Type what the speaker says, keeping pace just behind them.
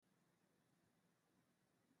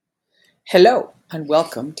Hello, and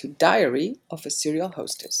welcome to Diary of a Serial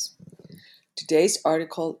Hostess. Today's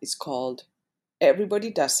article is called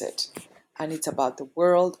Everybody Does It, and it's about the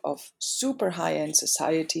world of super high end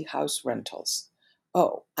society house rentals.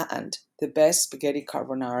 Oh, and the best spaghetti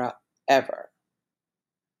carbonara ever.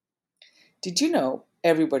 Did you know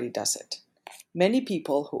everybody does it? Many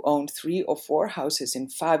people who own 3 or 4 houses in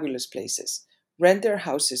fabulous places rent their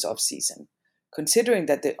houses off season. Considering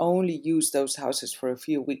that they only use those houses for a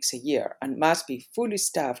few weeks a year and must be fully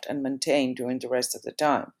staffed and maintained during the rest of the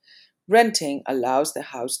time, renting allows the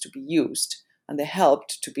house to be used and the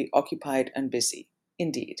helped to be occupied and busy.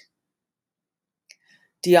 Indeed.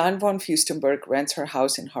 Diane von Furstenberg rents her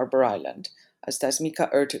house in Harbor Island, as does Mika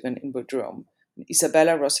Ertegun in Bodrum, and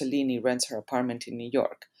Isabella Rossellini rents her apartment in New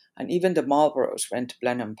York, and even the Marlboroughs rent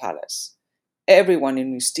Blenheim Palace. Everyone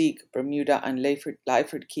in Mustique, Bermuda, and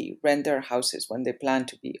Lyford Key rent their houses when they plan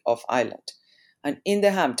to be off island. And in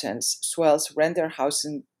the Hamptons, swells rent their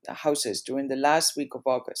houses during the last week of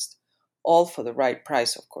August, all for the right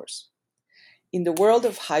price, of course. In the world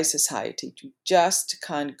of high society, you just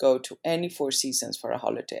can't go to any Four Seasons for a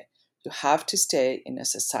holiday. You have to stay in a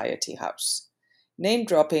society house. Name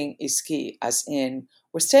dropping is key, as in,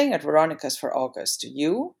 we're staying at Veronica's for August. Do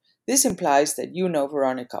you? This implies that you know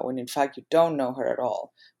Veronica when in fact you don't know her at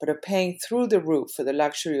all, but are paying through the roof for the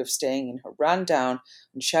luxury of staying in her run-down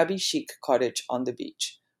and shabby chic cottage on the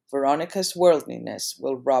beach. Veronica's worldliness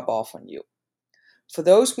will rub off on you. For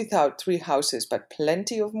those without 3 houses but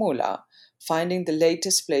plenty of moolah, finding the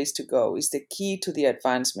latest place to go is the key to the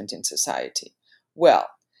advancement in society. Well,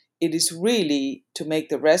 it is really to make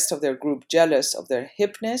the rest of their group jealous of their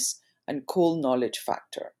hipness and cool knowledge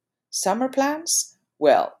factor. Summer plans?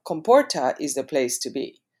 Well, Comporta is the place to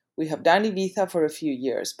be. We have done Ibiza for a few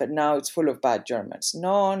years, but now it's full of bad Germans.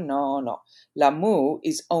 No, no, no. Lamu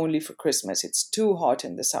is only for Christmas. It's too hot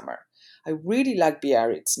in the summer. I really like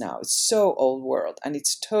Biarritz now. It's so old world and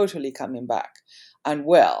it's totally coming back. And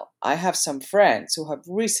well, I have some friends who have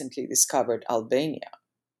recently discovered Albania.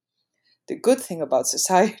 The good thing about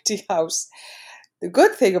society house, the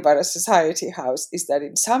good thing about a society house is that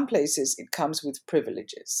in some places it comes with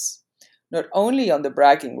privileges. Not only on the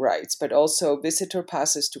bragging rights, but also visitor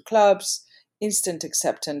passes to clubs, instant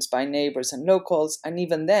acceptance by neighbors and locals, and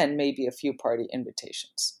even then maybe a few party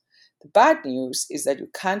invitations. The bad news is that you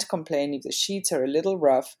can't complain if the sheets are a little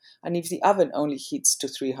rough and if the oven only heats to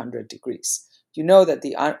 300 degrees. You know that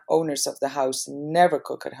the owners of the house never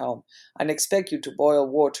cook at home and expect you to boil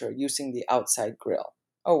water using the outside grill.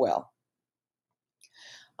 Oh well.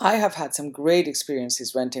 I have had some great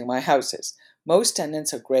experiences renting my houses. Most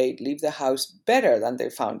tenants are great, leave the house better than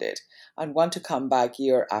they found it, and want to come back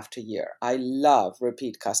year after year. I love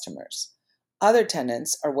repeat customers. Other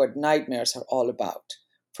tenants are what nightmares are all about.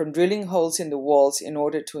 From drilling holes in the walls in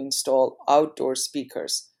order to install outdoor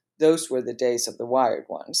speakers, those were the days of the wired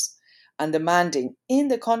ones, and demanding in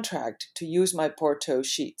the contract to use my Porto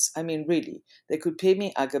sheets. I mean, really, they could pay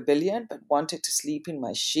me a gabillion but wanted to sleep in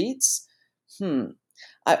my sheets?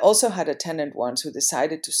 I also had a tenant once who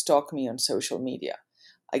decided to stalk me on social media.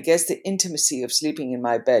 I guess the intimacy of sleeping in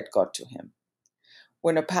my bed got to him.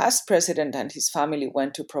 When a past president and his family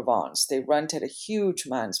went to Provence, they rented a huge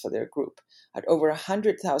manse for their group. At over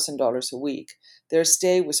 $100,000 a week, their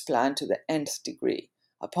stay was planned to the nth degree.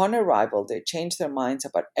 Upon arrival, they changed their minds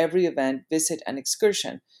about every event, visit, and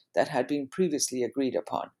excursion that had been previously agreed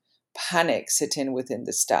upon. Panic set in within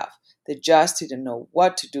the staff. They just didn't know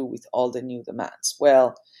what to do with all the new demands.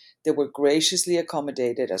 Well, they were graciously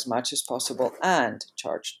accommodated as much as possible and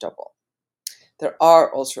charged double. There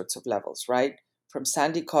are all sorts of levels, right? From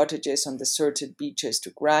sandy cottages on deserted beaches to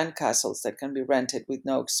grand castles that can be rented with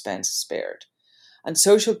no expense spared. And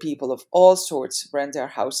social people of all sorts rent their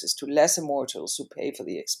houses to less immortals who pay for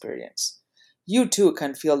the experience. You too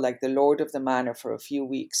can feel like the lord of the manor for a few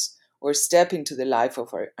weeks, or step into the life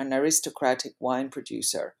of an aristocratic wine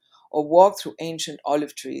producer, or walk through ancient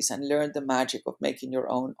olive trees and learn the magic of making your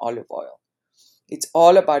own olive oil. It's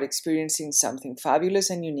all about experiencing something fabulous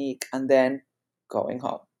and unique and then going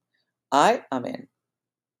home. I am in.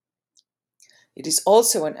 It is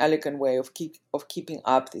also an elegant way of keeping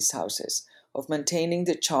up these houses, of maintaining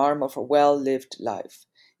the charm of a well lived life.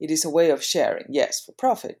 It is a way of sharing, yes, for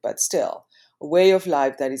profit, but still, a way of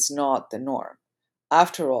life that is not the norm.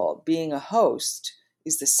 After all, being a host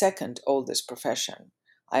is the second oldest profession.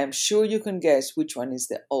 I am sure you can guess which one is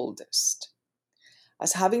the oldest.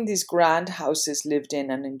 As having these grand houses lived in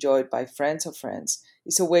and enjoyed by friends of friends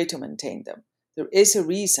is a way to maintain them. There is a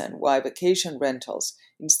reason why vacation rentals,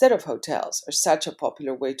 instead of hotels, are such a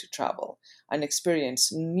popular way to travel and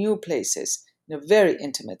experience new places in a very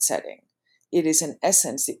intimate setting. It is in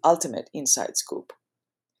essence the ultimate inside scoop.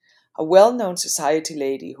 A well known society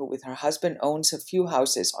lady who, with her husband, owns a few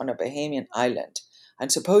houses on a Bahamian island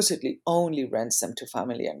and supposedly only rents them to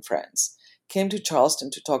family and friends, came to Charleston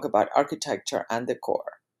to talk about architecture and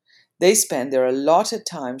decor. They spend their allotted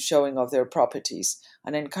time showing off their properties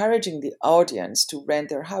and encouraging the audience to rent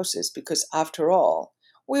their houses because, after all,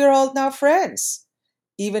 we are all now friends.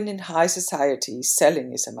 Even in high society,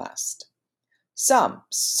 selling is a must. Some,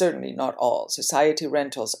 certainly not all, society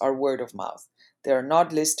rentals are word of mouth. They are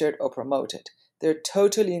not listed or promoted. They're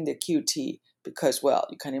totally in the QT because, well,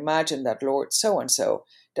 you can imagine that Lord So and so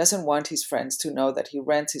doesn't want his friends to know that he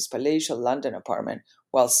rents his palatial London apartment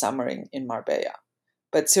while summering in Marbella.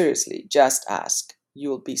 But seriously, just ask.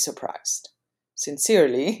 You'll be surprised.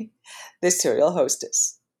 Sincerely, the serial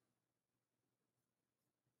hostess.